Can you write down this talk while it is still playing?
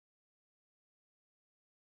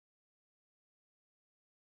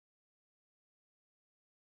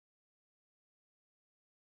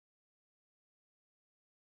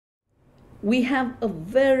We have a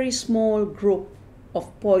very small group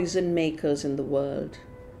of poison makers in the world.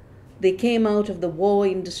 They came out of the war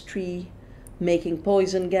industry, making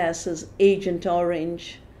poison gases, Agent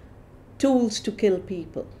Orange, tools to kill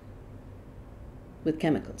people with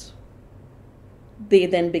chemicals. They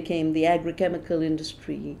then became the agrochemical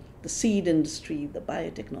industry, the seed industry, the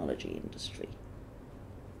biotechnology industry,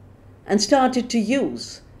 and started to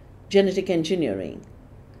use genetic engineering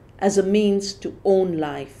as a means to own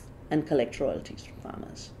life and collect royalties from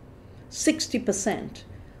farmers. 60%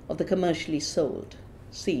 of the commercially sold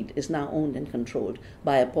seed is now owned and controlled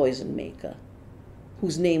by a poison maker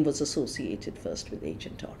whose name was associated first with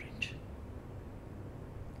Agent Orange.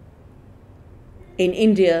 In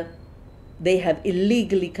India, they have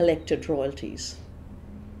illegally collected royalties,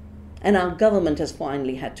 and our government has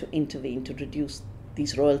finally had to intervene to reduce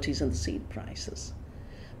these royalties and the seed prices.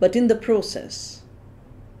 But in the process,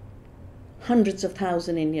 hundreds of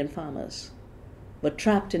thousands of Indian farmers were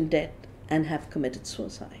trapped in debt and have committed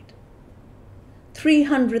suicide.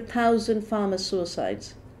 300,000 farmer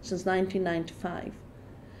suicides since 1995.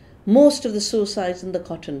 Most of the suicides in the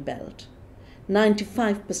cotton belt.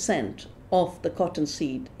 95% of the cotton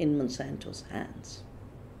seed in Monsanto's hands.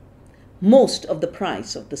 Most of the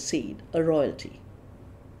price of the seed, a royalty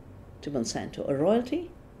to Monsanto. A royalty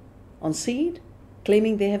on seed,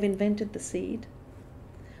 claiming they have invented the seed.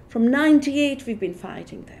 From 98, we've been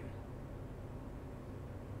fighting them.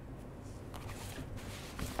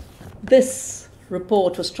 This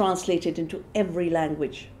report was translated into every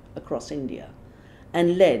language across India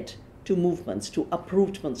and led to movements to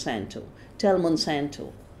uproot Monsanto, tell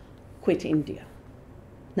Monsanto, quit India.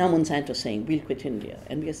 Now Monsanto's saying, we'll quit India,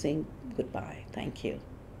 and we are saying, goodbye, thank you.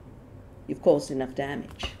 You've caused enough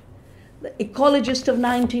damage. The Ecologist of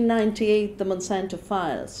 1998, the Monsanto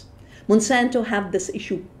files. Monsanto had this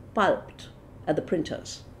issue pulped at the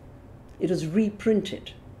printers. It was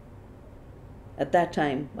reprinted at that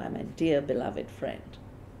time by my dear beloved friend,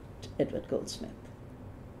 Edward Goldsmith.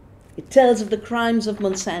 It tells of the crimes of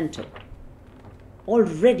Monsanto.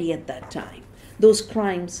 Already at that time, those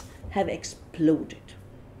crimes have exploded.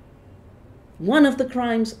 One of the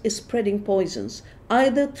crimes is spreading poisons,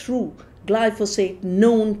 either through glyphosate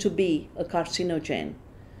known to be a carcinogen,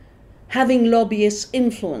 having lobbyists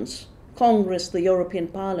influence Congress, the European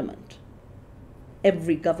Parliament,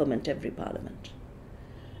 every government, every parliament.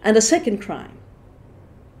 And a second crime,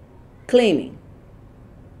 claiming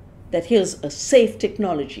that here's a safe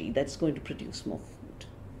technology that's going to produce more food.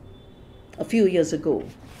 A few years ago,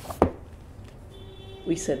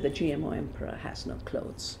 we said the GMO emperor has no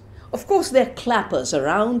clothes. Of course, there are clappers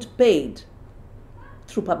around, paid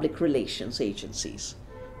through public relations agencies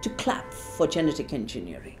to clap for genetic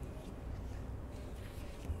engineering.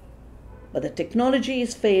 But the technology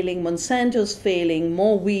is failing, Monsanto's failing,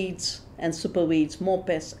 more weeds and superweeds, more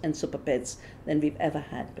pests and super pests than we've ever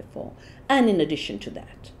had before. And in addition to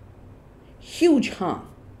that, huge harm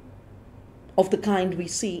of the kind we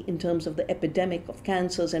see in terms of the epidemic of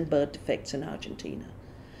cancers and birth defects in Argentina.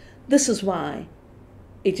 This is why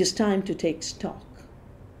it is time to take stock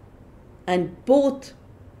and both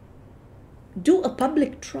do a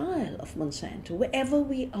public trial of Monsanto wherever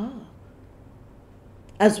we are,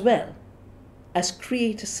 as well as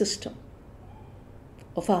create a system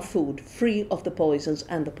of our food free of the poisons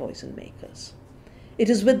and the poison makers. It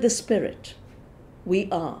is with this spirit we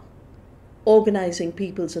are organizing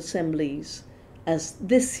people's assemblies as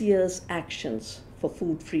this year's actions for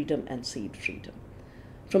food freedom and seed freedom.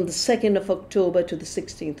 From the 2nd of October to the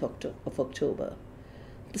 16th of October.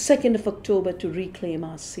 The 2nd of October to reclaim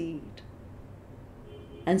our seed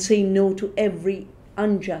and say no to every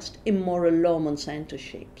unjust, immoral law Monsanto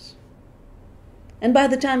shapes. And by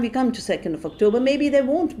the time we come to 2nd of October, maybe there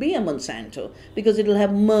won't be a Monsanto because it'll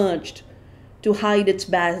have merged to hide its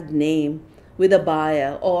bad name with a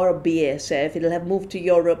Bayer or a BASF. It'll have moved to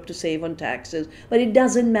Europe to save on taxes, but it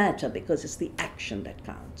doesn't matter because it's the action that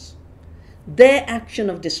counts. Their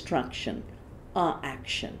action of destruction, our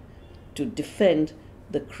action to defend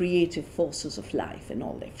the creative forces of life and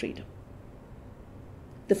all their freedom.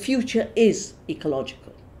 The future is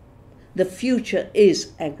ecological. The future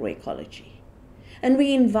is agroecology. And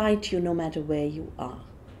we invite you, no matter where you are,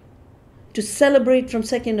 to celebrate from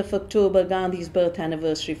 2nd of October Gandhi's birth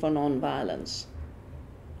anniversary for non-violence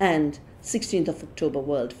and 16th of October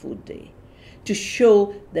World Food Day, to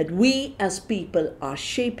show that we as people are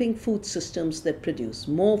shaping food systems that produce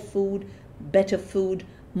more food, better food,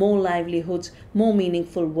 more livelihoods, more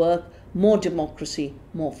meaningful work, more democracy,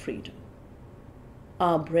 more freedom.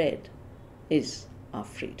 Our bread is our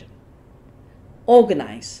freedom.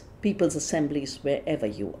 Organize people's assemblies wherever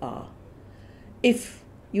you are. If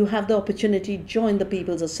You have the opportunity to join the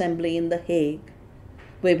People's Assembly in The Hague,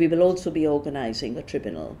 where we will also be organizing a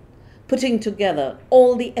tribunal, putting together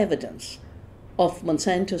all the evidence of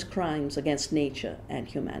Monsanto's crimes against nature and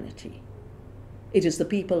humanity. It is the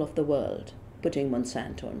people of the world putting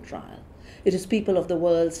Monsanto on trial. It is people of the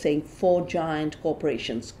world saying 4 giant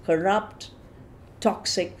corporations, corrupt,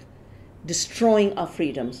 toxic, destroying our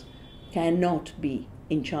freedoms, cannot be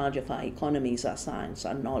in charge of our economies, our science,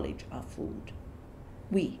 our knowledge, our food.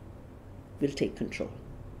 We will take control.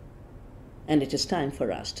 And it is time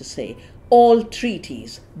for us to say all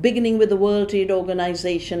treaties, beginning with the World Trade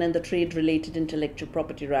Organization and the trade-related intellectual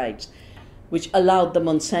property rights, which allowed the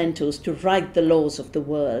Monsantos to write the laws of the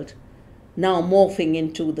world, now morphing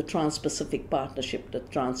into the Trans-Pacific Partnership, the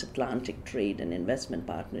Transatlantic Trade and Investment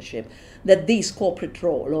Partnership, that these corporate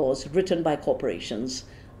laws written by corporations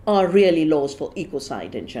are really laws for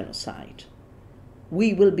ecocide and genocide.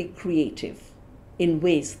 We will be creative in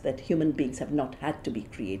ways that human beings have not had to be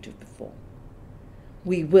creative before.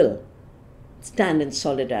 We will stand in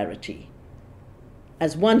solidarity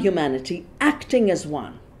as one humanity, acting as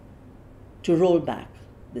one, to roll back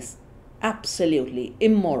this absolutely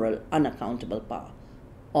immoral, unaccountable power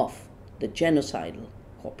of the genocidal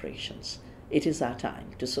corporations. It is our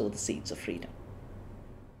time to sow the seeds of freedom.